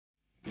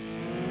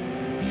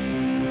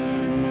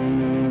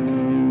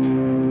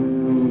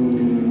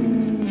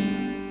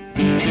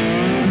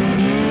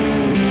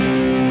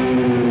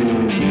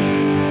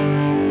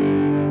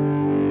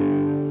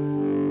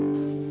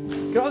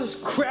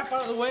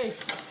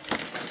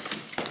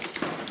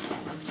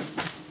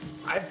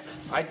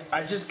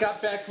I just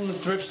got back from the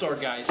thrift store,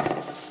 guys,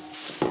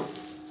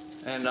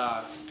 and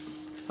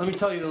let me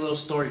tell you the little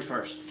story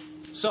first.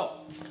 So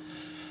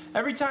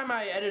every time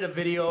I edit a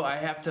video, I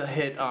have to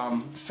hit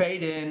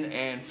fade in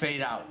and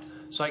fade out.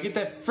 So I get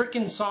that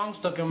freaking song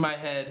stuck in my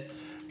head.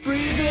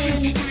 Breathe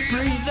in,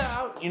 breathe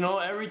out. You know,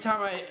 every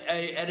time I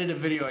edit a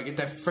video, I get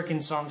that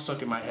freaking song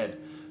stuck in my head.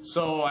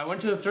 So I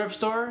went to the thrift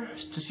store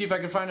to see if I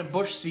could find a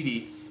Bush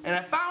CD, and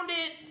I found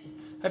it.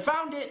 I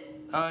found it.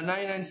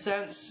 99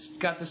 cents.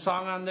 Got the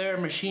song on there,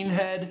 Machine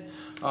Head.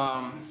 So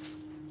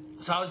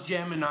I was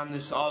jamming on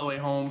this all the way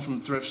home from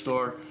the thrift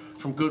store,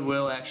 from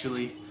Goodwill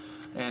actually.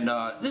 And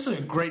this is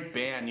a great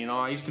band, you know.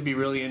 I used to be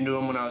really into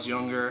them when I was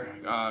younger.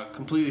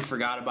 Completely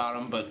forgot about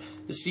them, but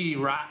the CD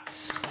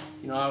rocks.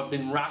 You know, I've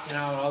been rocking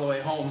out all the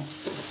way home.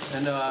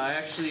 And I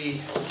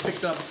actually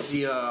picked up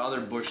the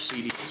other Bush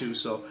CD too,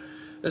 so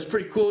that's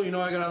pretty cool. You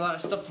know, I got a lot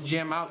of stuff to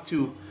jam out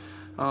to.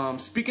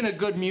 Speaking of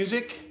good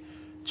music,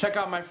 check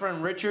out my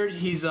friend Richard.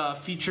 He's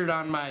featured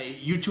on my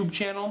YouTube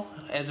channel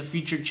as a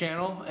featured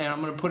channel, and I'm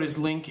going to put his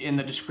link in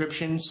the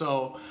description.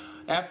 So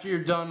after you're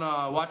done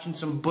watching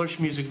some Bush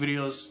music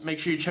videos, make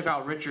sure you check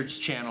out Richard's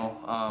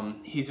channel.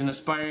 He's an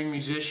aspiring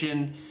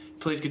musician,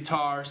 plays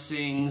guitar,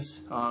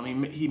 sings,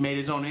 he made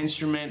his own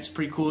instruments,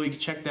 pretty cool. You can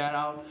check that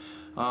out.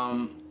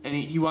 And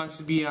he wants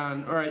to be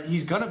on, or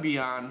he's gonna be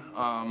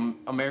on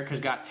America's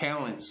Got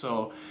Talent.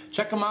 So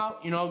check him out.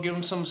 You know, give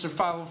him some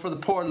Survival for the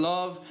Poor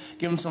love.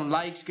 Give him some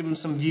likes. Give him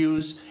some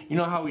views. You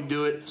know how we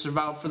do it.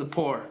 Survival for the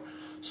Poor.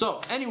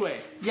 So anyway,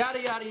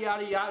 yada yada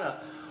yada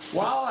yada.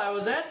 While I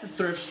was at the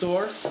thrift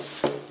store,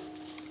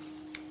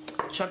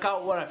 check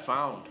out what I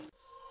found.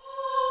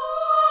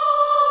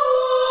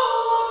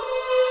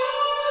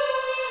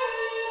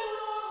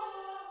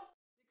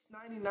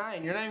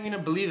 $6.99. You're not even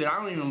gonna believe it. I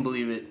don't even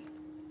believe it.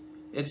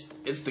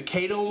 It's the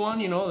Kato one,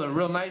 you know, the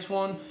real nice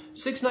one.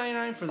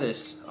 $6.99 for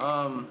this.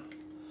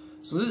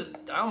 So this,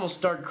 I almost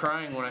started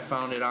crying when I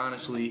found it,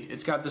 honestly.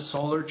 It's got the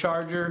solar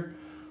charger.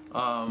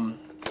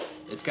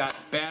 It's got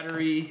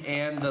battery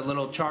and the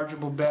little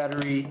chargeable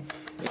battery.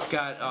 It's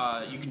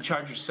got, you can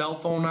charge your cell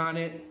phone on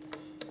it.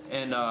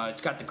 And it's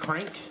got the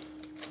crank.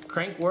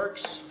 Crank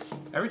works.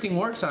 Everything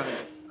works on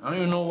it. I don't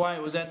even know why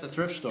it was at the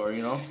thrift store,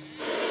 you know.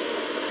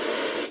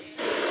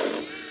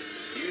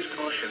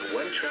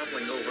 When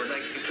traveling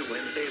overnight into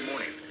Wednesday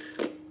morning.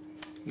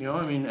 You know,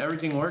 I mean,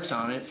 everything works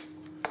on it.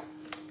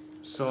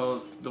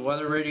 So the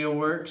weather radio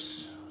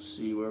works. Let's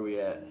see where we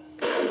at.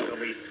 The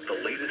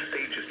latest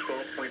stage is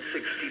 12.6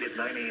 feet at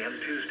 9 a.m.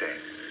 Tuesday.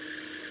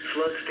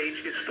 Flood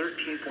stage is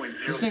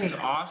 13.0. This thing is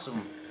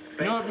awesome.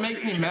 You know what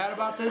makes me mad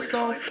about this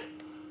though?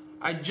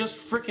 I just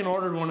freaking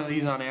ordered one of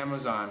these on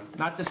Amazon.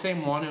 Not the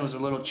same one, it was a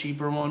little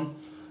cheaper one.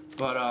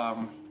 But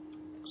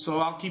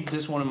so I'll keep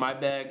this one in my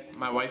bag.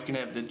 My wife can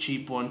have the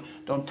cheap one.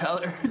 Don't tell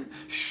her.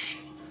 Shh.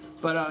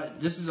 But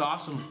this is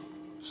awesome.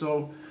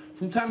 So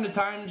from time to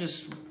time,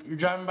 just you're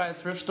driving by a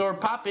thrift store,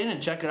 pop in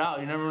and check it out.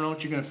 You never know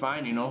what you're gonna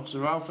find. You know,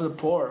 Survival for the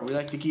Poor. We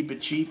like to keep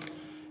it cheap,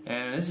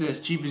 and this is as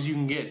cheap as you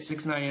can get.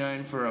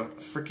 $6.99 for a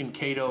freaking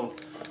Kato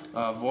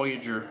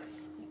Voyager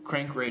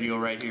crank radio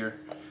right here.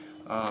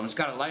 It's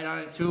got a light on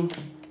it too.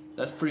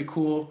 That's pretty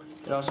cool.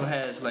 It also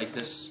has like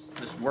this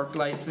work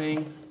light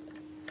thing.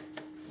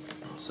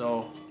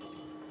 So,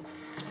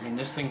 I mean,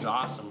 this thing's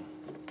awesome.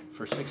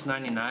 For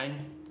 $6.99,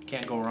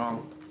 can't go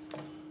wrong.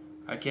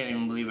 I can't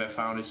even believe I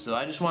found it still.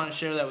 I just want to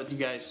share that with you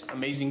guys.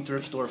 Amazing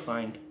thrift store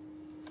find.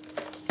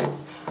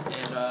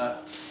 And I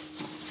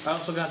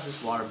also got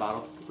this water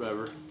bottle,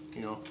 whatever,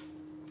 you know.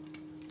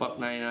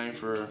 $1.99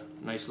 for a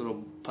nice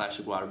little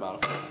plastic water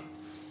bottle.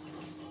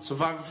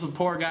 Survival for the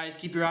Poor, guys.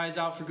 Keep your eyes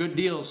out for good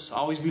deals.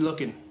 Always be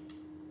looking.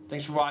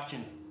 Thanks for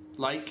watching.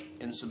 Like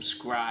and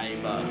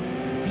subscribe.